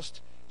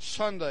Pentecost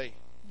Sunday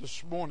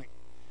this morning.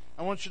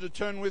 I want you to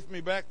turn with me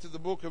back to the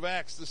book of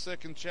Acts, the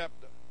 2nd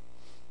chapter.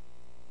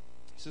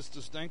 Sister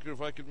Stanker,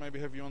 if I could maybe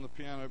have you on the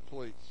piano,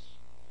 please.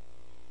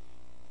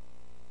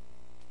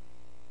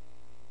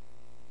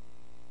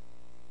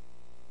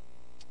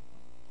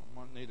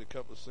 Need a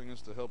couple of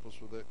singers to help us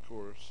with that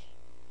chorus.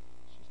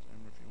 Sister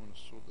Emma, if you want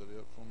to sort that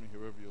out for me,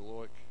 whoever you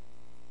like.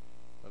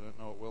 I don't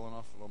know it well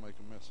enough, but I'll make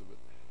a mess of it.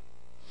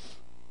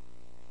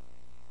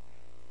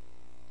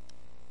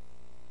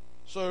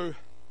 So,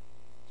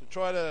 to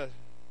try to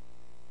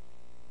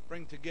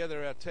bring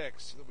together our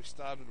text that we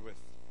started with,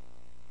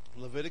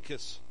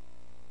 Leviticus,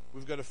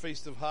 we've got a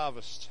Feast of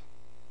Harvest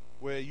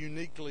where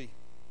uniquely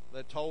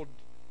they're told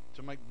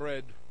to make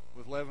bread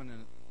with leaven in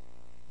it,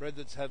 bread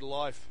that's had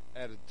life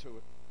added to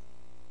it.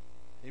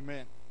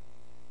 Amen.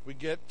 We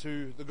get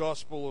to the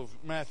Gospel of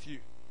Matthew,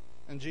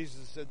 and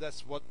Jesus said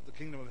that's what the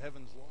kingdom of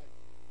heaven's like.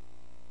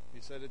 He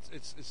said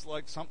it's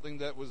like something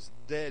that was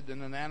dead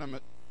and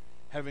inanimate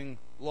having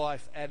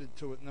life added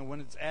to it, and then when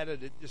it's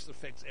added, it just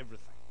affects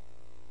everything.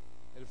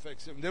 It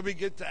affects everything. Then we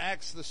get to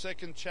Acts, the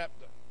 2nd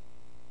chapter.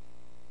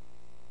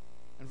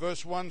 And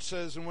verse 1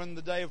 says, and when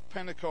the day of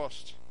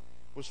Pentecost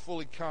was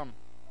fully come,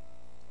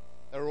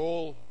 they were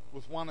all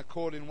with one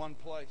accord in one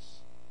place.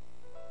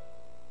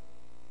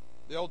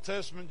 The Old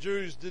Testament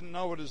Jews didn't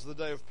know it as the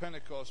day of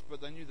Pentecost, but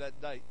they knew that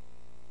date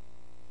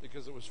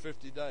because it was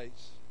 50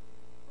 days.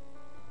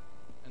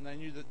 And they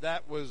knew that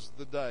that was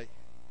the day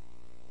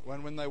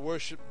when they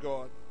worshiped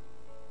God,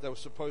 they were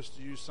supposed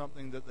to use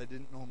something that they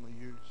didn't normally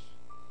use.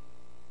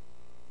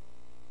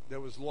 There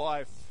was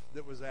life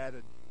that was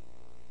added,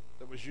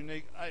 that was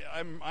unique.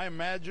 I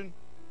imagine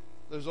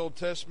those Old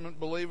Testament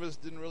believers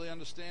didn't really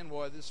understand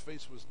why this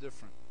feast was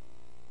different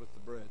with the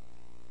bread.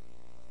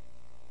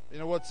 You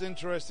know what's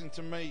interesting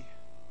to me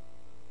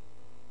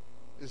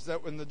is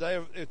that when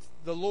the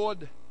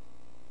Lord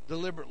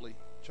deliberately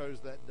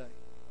chose that day.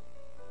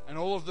 And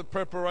all of the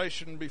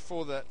preparation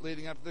before that,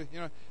 leading up to,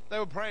 they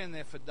were praying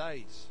there for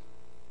days.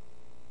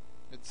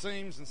 It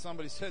seems, and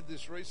somebody said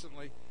this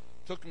recently,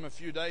 took them a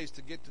few days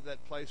to get to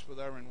that place where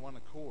they were in one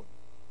accord.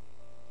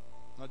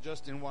 Not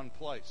just in one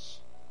place,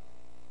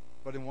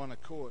 but in one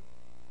accord.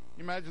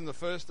 You imagine the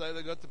first day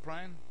they got to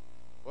praying?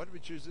 Why did we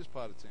choose this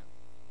part of town?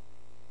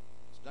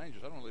 It's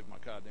dangerous. I don't want to leave my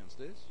car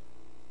downstairs.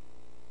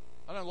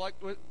 I don't like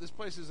this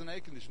place isn't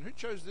air conditioned. Who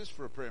chose this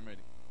for a prayer meeting?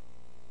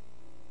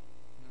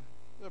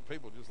 There are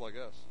people just like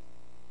us.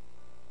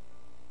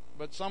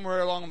 But somewhere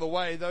along the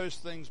way, those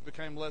things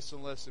became less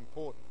and less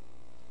important.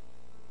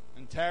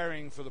 And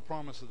tarrying for the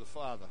promise of the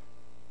Father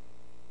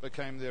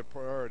became their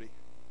priority.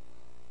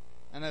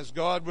 And as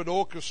God would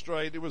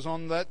orchestrate, it was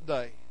on that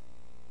day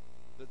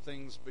that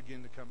things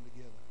begin to come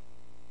together.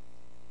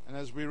 And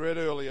as we read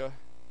earlier,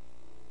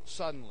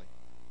 suddenly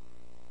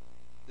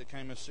there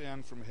came a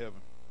sound from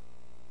heaven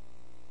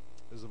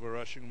as of a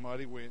rushing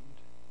mighty wind,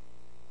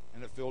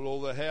 and it filled all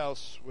the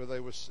house where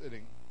they were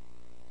sitting.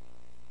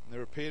 And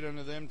there appeared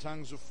unto them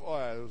tongues of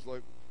fire. It was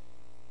like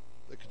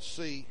they could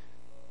see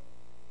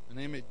an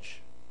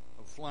image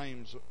of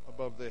flames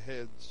above their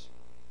heads.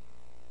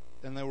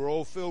 And they were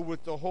all filled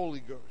with the Holy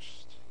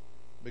Ghost,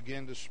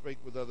 began to speak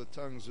with other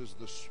tongues as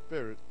the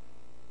Spirit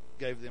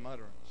gave them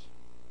utterance.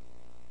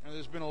 And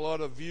there's been a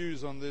lot of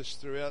views on this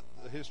throughout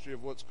the history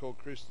of what's called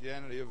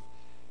Christianity.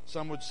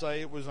 Some would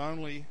say it was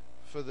only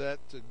for that,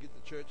 to get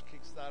the church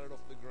kick-started off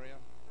the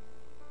ground.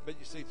 But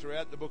you see,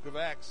 throughout the book of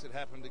Acts, it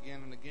happened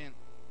again and again.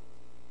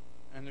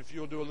 And if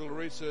you'll do a little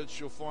research,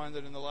 you'll find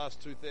that in the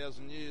last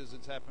 2,000 years,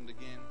 it's happened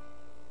again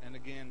and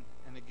again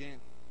and again.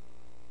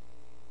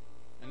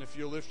 And if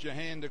you'll lift your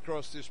hand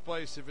across this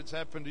place, if it's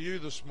happened to you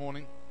this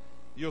morning,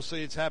 you'll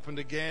see it's happened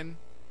again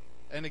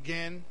and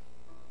again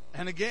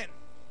and again.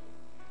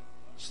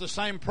 It's the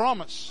same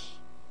promise.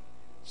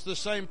 It's the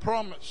same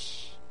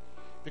promise.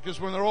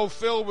 Because when they're all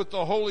filled with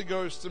the Holy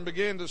Ghost and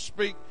began to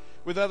speak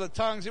with other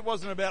tongues, it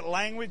wasn't about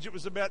language. It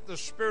was about the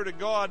Spirit of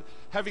God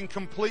having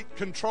complete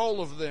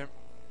control of them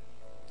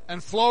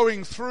and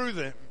flowing through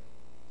them.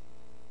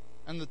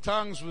 And the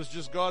tongues was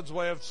just God's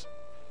way of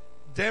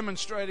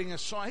demonstrating a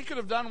sign. He could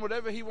have done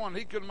whatever he wanted.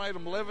 He could have made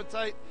them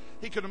levitate.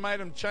 He could have made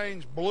them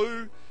change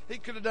blue. He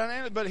could have done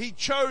anything. But he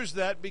chose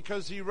that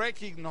because he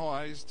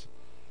recognized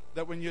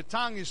that when your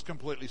tongue is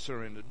completely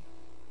surrendered,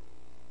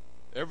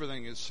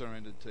 everything is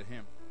surrendered to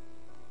him.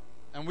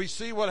 And we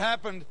see what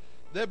happened.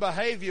 Their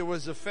behavior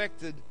was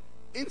affected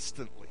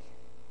instantly.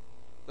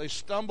 They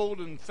stumbled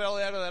and fell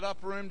out of that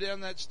upper room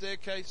down that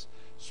staircase,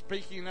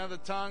 speaking in other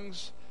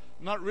tongues,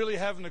 not really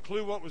having a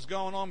clue what was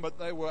going on, but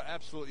they were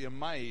absolutely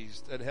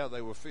amazed at how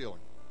they were feeling.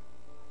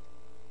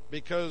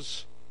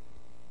 Because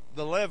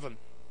the leaven,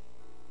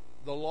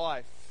 the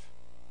life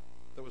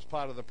that was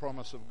part of the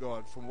promise of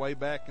God from way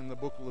back in the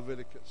book of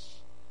Leviticus,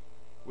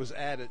 was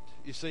added.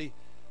 You see,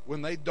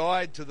 when they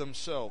died to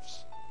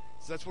themselves,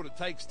 so that's what it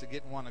takes to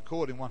get in one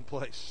accord in one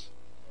place.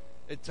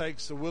 It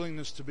takes the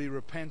willingness to be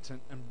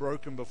repentant and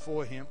broken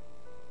before him.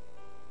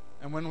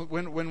 And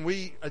when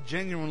we are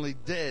genuinely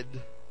dead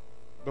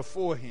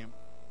before him,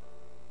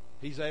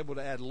 he's able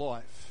to add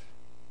life.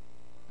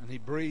 And he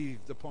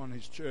breathed upon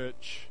his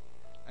church,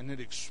 and it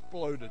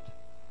exploded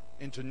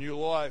into new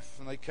life.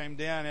 And they came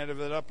down out of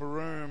that upper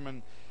room,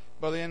 and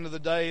by the end of the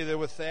day, there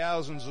were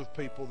thousands of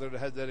people that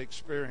had that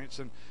experience.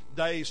 And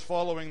days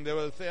following, there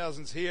were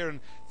thousands here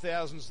and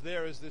thousands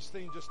there, as this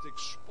thing just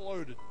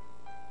exploded.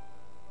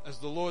 As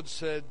the Lord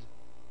said,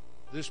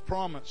 this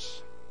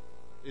promise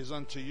is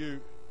unto you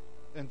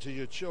and to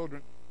your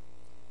children.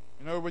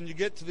 You know, when you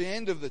get to the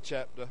end of the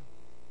chapter,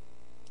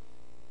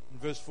 in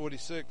verse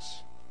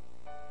 46,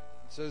 it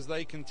says,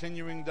 they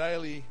continuing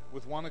daily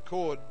with one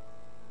accord,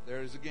 there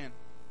it is again,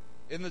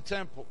 in the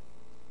temple,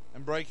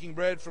 and breaking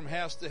bread from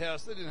house to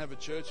house. They didn't have a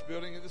church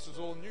building. This was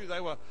all new. They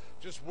were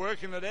just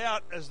working it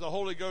out as the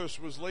Holy Ghost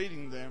was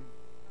leading them.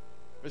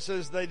 It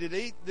says they did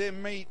eat their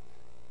meat.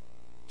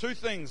 Two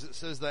things it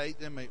says they ate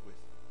their meat with: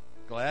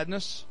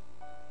 gladness,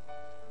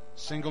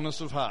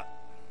 singleness of heart.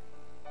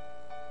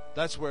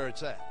 That's where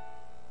it's at.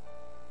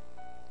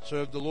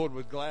 Serve the Lord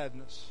with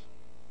gladness,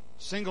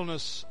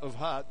 singleness of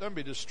heart. Don't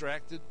be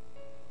distracted.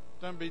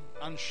 Don't be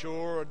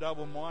unsure or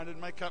double-minded.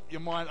 Make up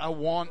your mind. I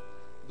want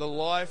the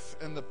life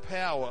and the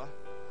power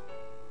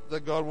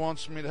that God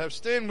wants me to have.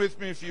 Stand with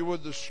me if you would this